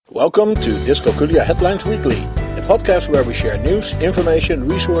Welcome to Dyscalculia Headlines Weekly, a podcast where we share news, information,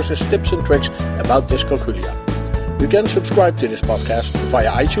 resources, tips and tricks about dyscalculia. You can subscribe to this podcast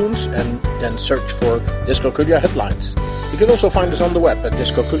via iTunes and then search for Dyscalculia Headlines. You can also find us on the web at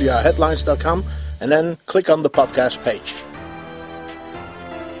dyscalculiaheadlines.com and then click on the podcast page.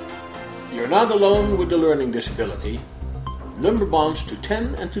 You're not alone with a learning disability. Number bonds to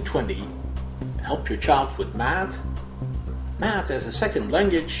 10 and to 20. Help your child with math as a second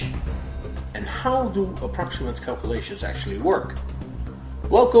language, and how do approximate calculations actually work.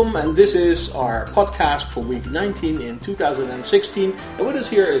 Welcome, and this is our podcast for week 19 in 2016, and with us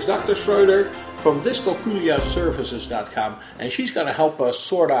here is Dr. Schroeder from dyscalculiaservices.com, and she's going to help us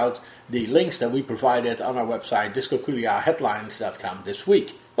sort out the links that we provided on our website dyscalculiaheadlines.com this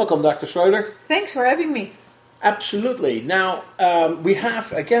week. Welcome, Dr. Schroeder. Thanks for having me. Absolutely. Now, we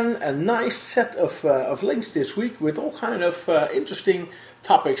have, again, a nice set of links this week with all kind of interesting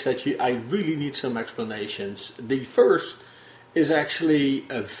topics that I really need some explanations. The first is actually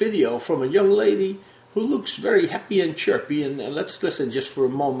a video from a young lady who looks very happy and chirpy, and let's listen just for a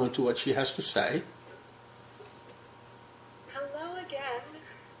moment to what she has to say. Hello again.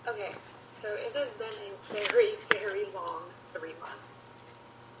 Okay, so it has been a very, very long 3 months.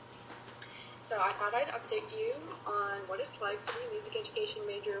 So I thought I'd update you on what it's like to be a music education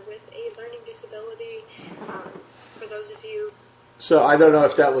major with a learning disability. For those of you... So I don't know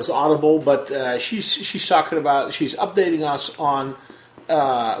if that was audible, but she's talking about, she's updating us on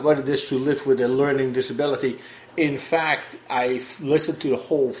what it is to live with a learning disability. In fact, I've listened to the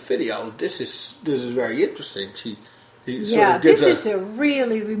whole video. This is very interesting. This is a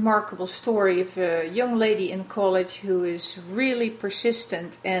really remarkable story of a young lady in college who is really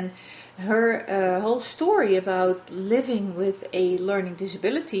persistent, and her whole story about living with a learning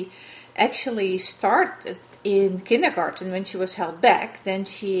disability actually started in kindergarten when she was held back. Then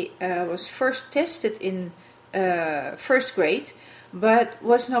she was first tested in first grade, but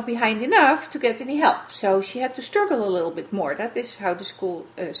was not behind enough to get any help. So she had to struggle a little bit more. That is how the school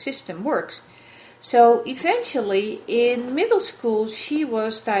system works. So eventually in middle school she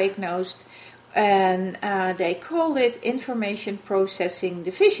was diagnosed, and they call it information processing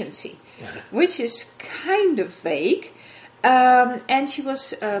deficiency, which is kind of vague. And she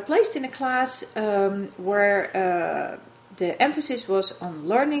was placed in a class where the emphasis was on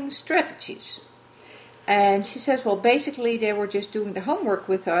learning strategies. And she says, well, basically they were just doing the homework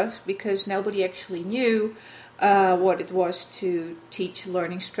with us because nobody actually knew what it was to teach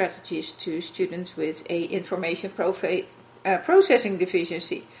learning strategies to students with a information processing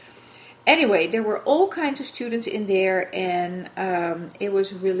deficiency. Anyway, there were all kinds of students in there, and it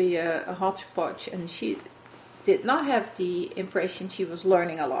was really a hodgepodge, and she did not have the impression she was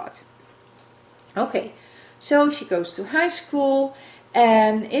learning a lot. Okay, so she goes to high school,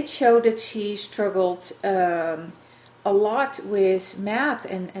 and it showed that she struggled a lot with math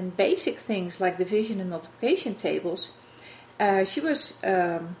and basic things like division and multiplication tables. She was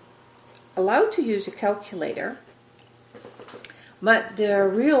allowed to use a calculator, but the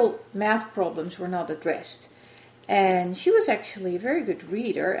real math problems were not addressed. And she was actually a very good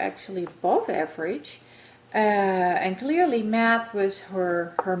reader, actually above average, and clearly math was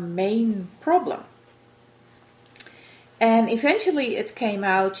her main problem. And eventually it came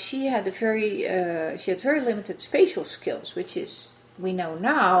out she had very limited spatial skills, which is, we know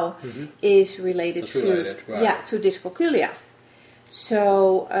now, is related to dyscalculia.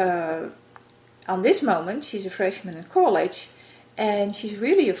 So on this moment she's a freshman in college, and she's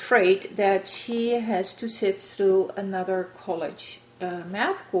really afraid that she has to sit through another college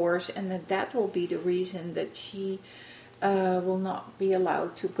math course, and that will be the reason that she will not be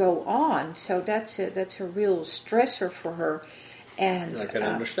allowed to go on. So that's a real stressor for her. And I can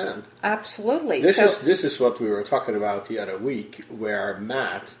understand. Absolutely. This is what we were talking about the other week, where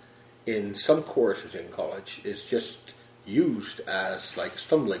math in some courses in college is just used as like a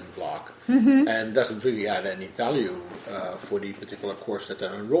stumbling block and doesn't really add any value for the particular course that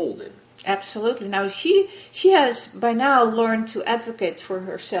they're enrolled in. Absolutely. Now she has by now learned to advocate for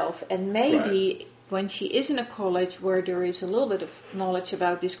herself, and maybe when she is in a college where there is a little bit of knowledge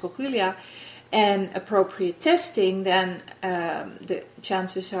about dyscalculia and appropriate testing, then the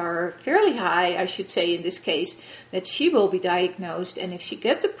chances are fairly high, I should say in this case, that she will be diagnosed, and if she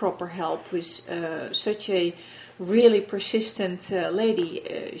gets the proper help with such a really persistent lady,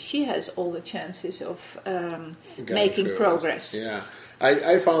 she has all the chances of making progress. Yeah.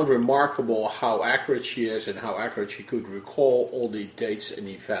 I found remarkable how accurate she is and how accurate she could recall all the dates and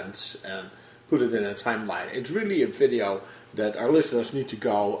events and put it in a timeline. It's really a video that our listeners need to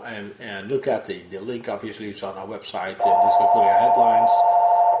go and look at. The link obviously is on our website, Dyscalculia Headlines.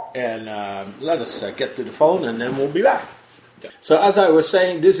 And let us get to the phone and then we'll be back. So as I was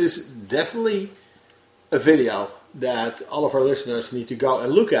saying, this is definitely a video that all of our listeners need to go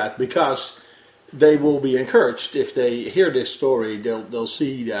and look at, because they will be encouraged. If they hear this story, they'll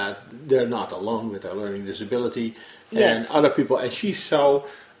see that they're not alone with their learning disability. Yes. And other people. And she's so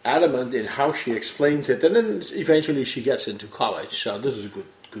adamant in how she explains it, and then eventually she gets into college. So this is a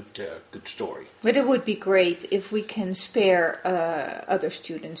good story. But it would be great if we can spare other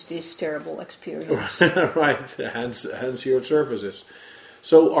students this terrible experience. Right, hence your services.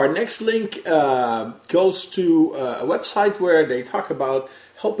 So our next link goes to a website where they talk about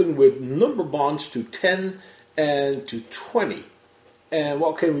helping with number bonds to 10 and to 20. And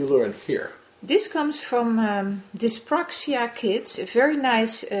what can we learn here? This comes from Dyspraxia Kids, a very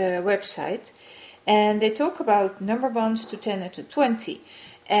nice website. And they talk about number bonds to 10 and to 20.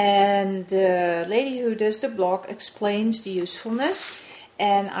 And the lady who does the blog explains the usefulness.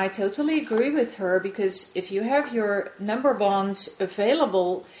 And I totally agree with her, because if you have your number bonds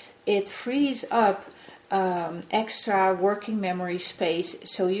available, it frees up extra working memory space,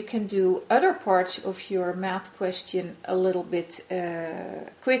 so you can do other parts of your math question a little bit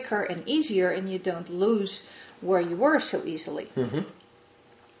quicker and easier, and you don't lose where you were so easily. Mm-hmm.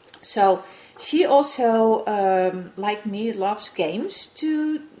 So she also, like me, loves games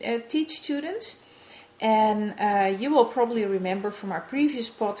to teach students. And you will probably remember from our previous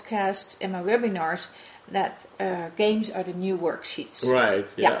podcasts and my webinars that games are the new worksheets. Right,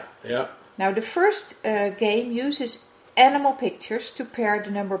 yeah. Now the first game uses animal pictures to pair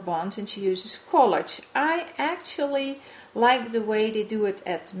the number bonds, and she uses collage. I actually like the way they do it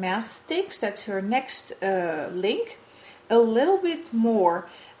at Mathstix. That's her next link. A little bit more,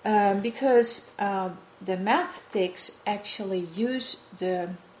 because the Mathstix actually use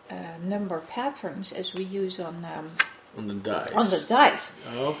the number patterns as we use on the dice. On the dice.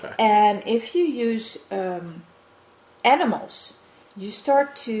 Oh, okay. And if you use animals, you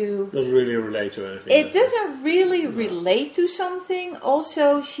start to... Doesn't really relate to anything. It doesn't really relate to something.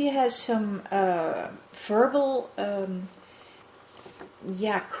 Also, she has some verbal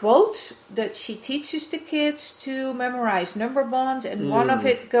quotes that she teaches the kids to memorize number bonds. And one of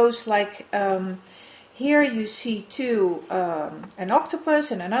it goes like... here you see two, an octopus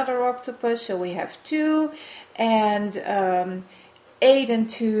and another octopus, so we have 2, and 8 and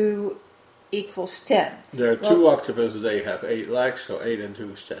 2 equals 10. There are 2 octopuses, they have 8 legs, so 8 and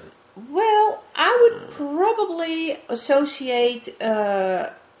 2 is 10. Well, I would probably associate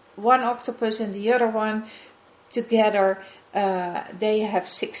one octopus and the other one together. They have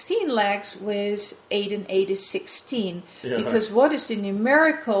 16 legs with 8 and 8 is 16. Yeah. Because what is the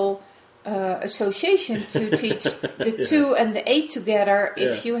numerical... association to teach the 2 and the 8 together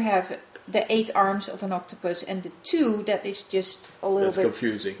if you have the 8 arms of an octopus, and the 2, that is just a little bit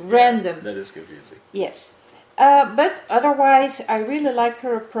confusing. Random. Yeah, that is confusing. Yes. But otherwise, I really like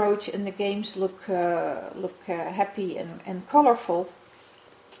her approach, and the games look happy and colorful.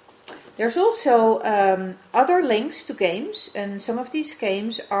 There's also other links to games, and some of these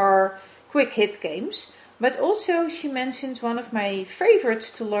games are quick hit games. But also she mentions one of my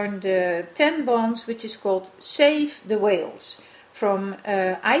favorites to learn the 10 bonds, which is called Save the Whales, from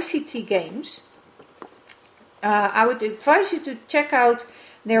ICT Games. I would advise you to check out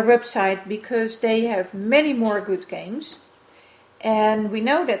their website, because they have many more good games. And we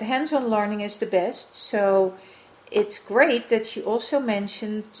know that hands-on learning is the best, so it's great that she also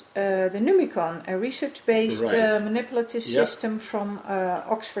mentioned the Numicon, a research-based manipulative system from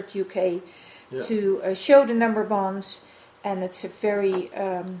Oxford, UK. Yeah. To show the number bonds, and it's a very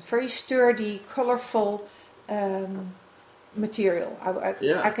sturdy, colorful material.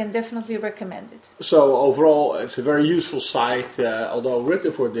 I can definitely recommend it. So overall, it's a very useful site, although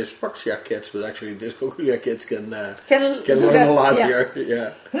written for dyspraxia kids, but actually dyscalculia kids can learn a lot here.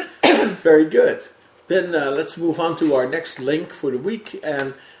 Yeah, very good. Then let's move on to our next link for the week,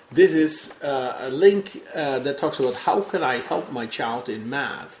 and this is a link that talks about how can I help my child in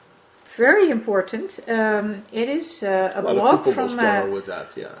math. Very important. It is a blog from with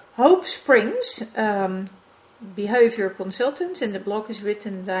that, Hope Springs, behavior consultants, and the blog is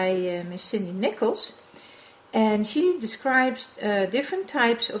written by Miss Cindy Nichols. And she describes different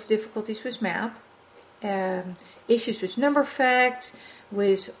types of difficulties with math, issues with number facts,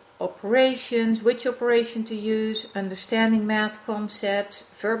 with operations, which operation to use, understanding math concepts,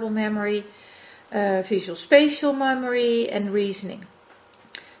 verbal memory, visual spatial memory, and reasoning.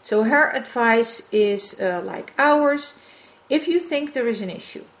 So her advice is like ours. If you think there is an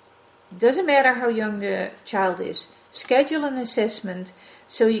issue, doesn't matter how young the child is, schedule an assessment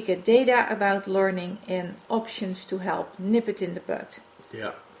so you get data about learning and options to help nip it in the bud.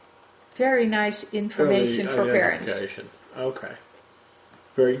 Yeah. very nice information for parents. Okay.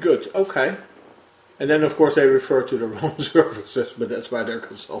 Very good. Okay. And then, of course, they refer to their own services, but that's why they're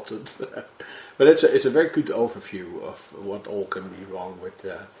consultants. But it's a very good overview of what all can be wrong with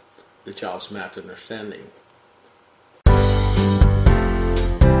the child's math understanding.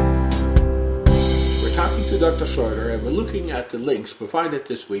 We're talking to Dr. Schroeder, and we're looking at the links provided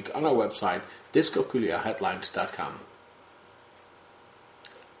this week on our website, dyscalculiaheadlines.com.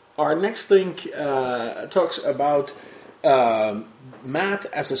 Our next link talks about math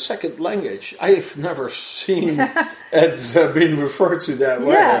as a second language. I've never seen it been referred to that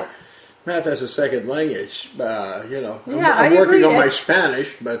way. Yeah. Math as a second language. I'm working on my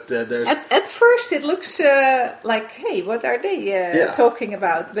Spanish, but there's... At first it looks like, hey, what are they talking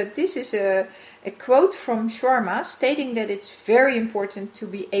about? But this is a quote from Sharma stating that it's very important to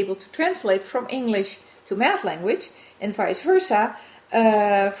be able to translate from English to math language and vice versa.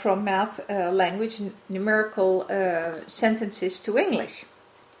 From math language, numerical sentences to English.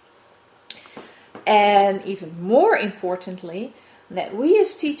 And even more importantly, that we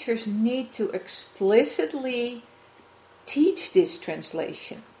as teachers need to explicitly teach this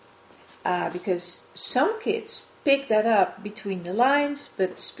translation. Because some kids pick that up between the lines,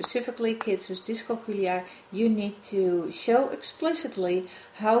 but specifically kids with dyscalculia, you need to show explicitly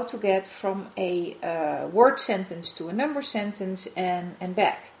how to get from a word sentence to a number sentence and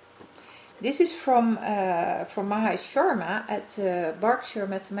back. This is from Mahesh Sharma at the Berkshire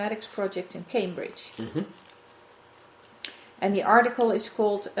Mathematics Project in Cambridge. Mm-hmm. And the article is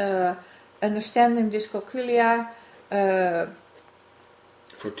called Understanding Dyscalculia for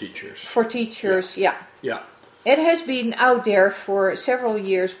Teachers. For teachers, yeah. It has been out there for several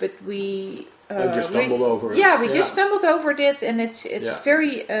years, but we just stumbled over it. Yeah, we just stumbled over it, and it's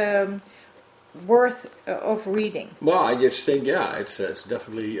very worth of reading. Well, I just think it's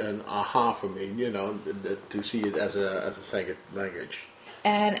definitely an aha for me, to see it as a second language.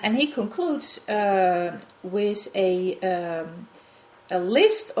 And he concludes with a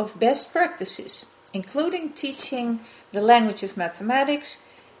list of best practices, including teaching the language of mathematics,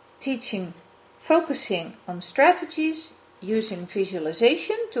 focusing on strategies, using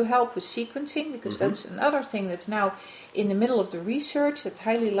visualization to help with sequencing, because that's another thing that's now in the middle of the research, that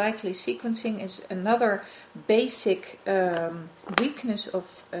highly likely sequencing is another basic weakness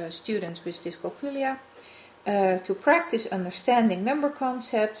of students with dyscalculia, to practice understanding number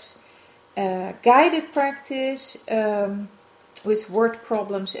concepts, guided practice with word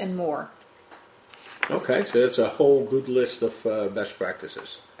problems and more. Okay, so that's a whole good list of best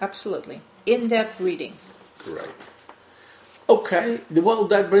practices. Absolutely. In-depth reading. Great. Okay, well,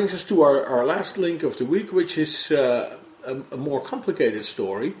 that brings us to our last link of the week, which is a more complicated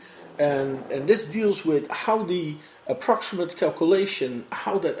story. And this deals with how the approximate calculation,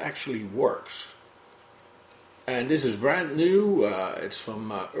 how that actually works. And this is brand new. It's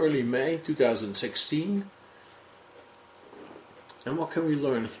from early May 2016. And what can we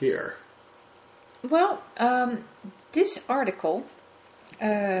learn here? Well, this article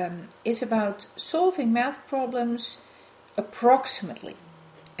is about solving math problems approximately.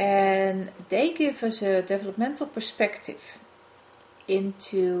 And they give us a developmental perspective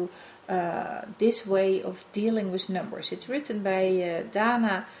into this way of dealing with numbers. It's written by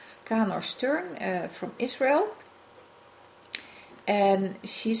Dana Kanor-Stern from Israel. And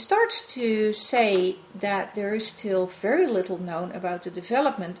she starts to say that there is still very little known about the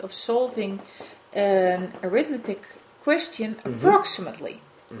development of solving an arithmetic question approximately.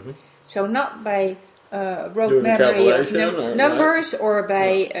 Mm-hmm. So not by rote memory of numbers or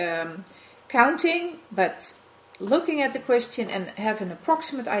by counting, but looking at the question and have an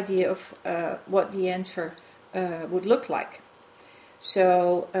approximate idea of what the answer would look like.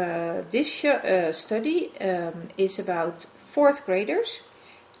 So this study is about 4th graders,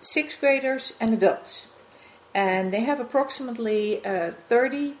 6th graders and adults. And they have approximately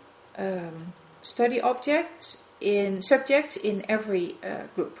 30 study subjects in every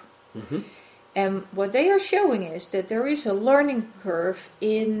group. Mm-hmm. And what they are showing is that there is a learning curve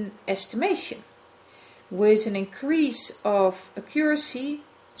in estimation with an increase of accuracy,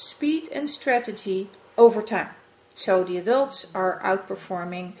 speed and strategy over time. So the adults are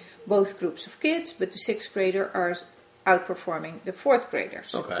outperforming both groups of kids, but the 6th grader are outperforming the 4th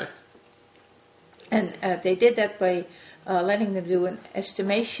graders. Okay. And they did that by letting them do an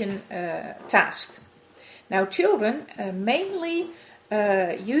estimation task. Now children mainly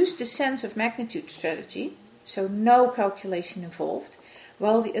use the sense of magnitude strategy, so no calculation involved,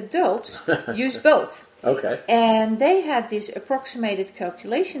 while the adults use both. Okay. And they had this approximated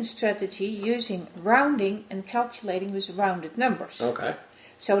calculation strategy using rounding and calculating with rounded numbers. Okay.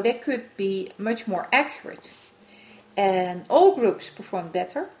 so they could be much more accurate. And all groups performed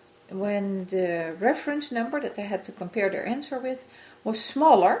better when the reference number that they had to compare their answer with was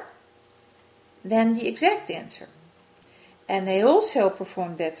smaller than the exact answer. And they also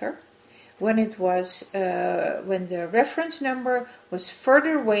performed better when it was when the reference number was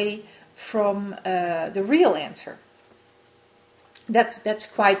further away from the real answer. That's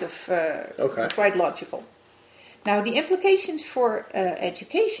quite logical. Now the implications for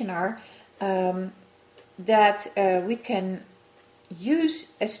education are that we can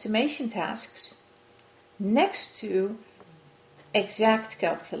use estimation tasks next to exact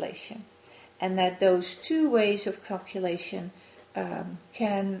calculation, and that those two ways of calculation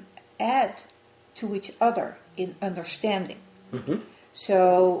can add to each other in understanding. Mm-hmm.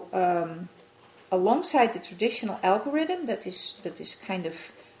 So alongside the traditional algorithm that is kind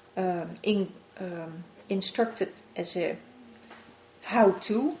of instructed as a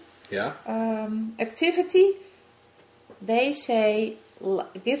how-to activity, they say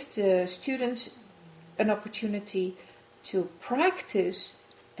give the students an opportunity to practice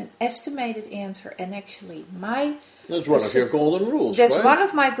an estimated answer. And actually that's one of your golden rules. That's right? one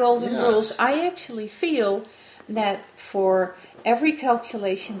of my golden rules. I actually feel that for every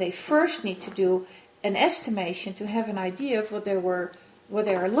calculation they first need to do an estimation to have an idea of what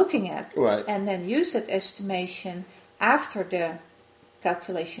they are looking at, right, and then use that estimation after the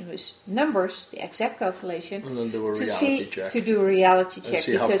calculation with numbers, the exact calculation, and then do a reality check. To do a reality check. And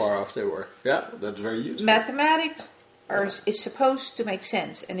see how far off they were. Yeah, that's very useful. Mathematics is supposed to make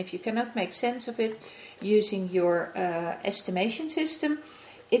sense, and if you cannot make sense of it using your estimation system,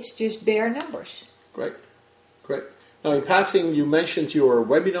 it's just bare numbers. Great. Now in passing, you mentioned your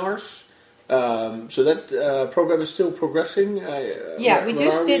webinars. So that program is still progressing? We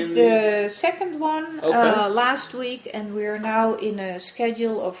just did the second one last week, and we're now in a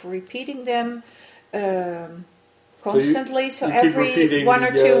schedule of repeating them constantly. So every 1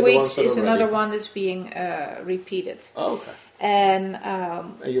 or 2 weeks is another one that's being repeated. Oh, okay. And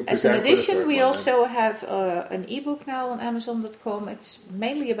as an addition, we also have an ebook now on Amazon.com. It's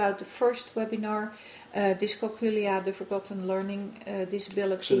mainly about the first webinar, Dyscalculia, the Forgotten Learning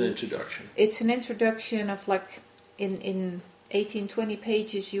Disability. It's an introduction. It's an introduction of like in 18-20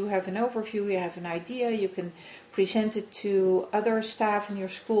 pages. You have an overview, you have an idea, you can present it to other staff in your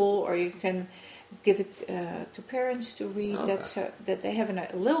school, or you can give it to parents to read. Okay. That they have a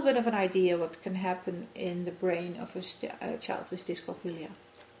little bit of an idea what can happen in the brain of a child with dyscalculia.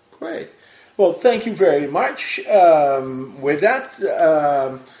 Great. Well, thank you very much. With that,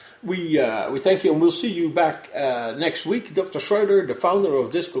 we thank you, and we'll see you back next week. Dr. Schroeder, the founder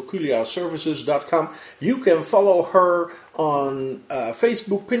of DyscalculiaServices.com. You can follow her on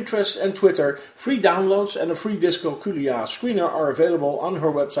Facebook, Pinterest, and Twitter. Free downloads and a free Dyscalculia screener are available on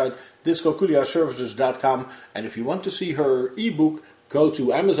her website, DyscalculiaServices.com. And if you want to see her ebook, go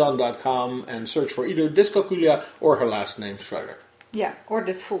to Amazon.com and search for either Dyscalculia or her last name, Schroeder. Yeah, or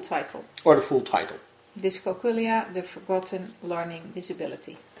the full title. Dyscalculia, the Forgotten Learning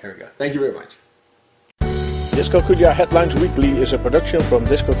Disability. There we go. Thank you very much. Dyscalculia Headlines Weekly is a production from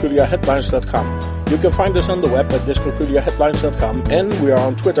DyscalculiaHeadlines.com. You can find us on the web at DyscalculiaHeadlines.com, and we are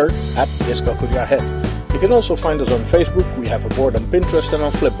on Twitter at DyscalculiaHead. You can also find us on Facebook. We have a board on Pinterest and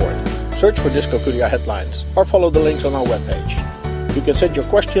on Flipboard. Search for Dyscalculia Headlines or follow the links on our webpage. You can send your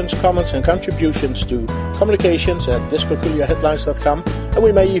questions, comments and contributions to communications@DyscalculiaHeadlines.com, and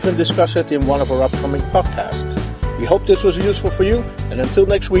we may even discuss it in one of our upcoming podcasts. We hope this was useful for you, and until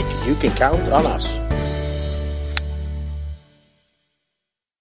next week, you can count on us.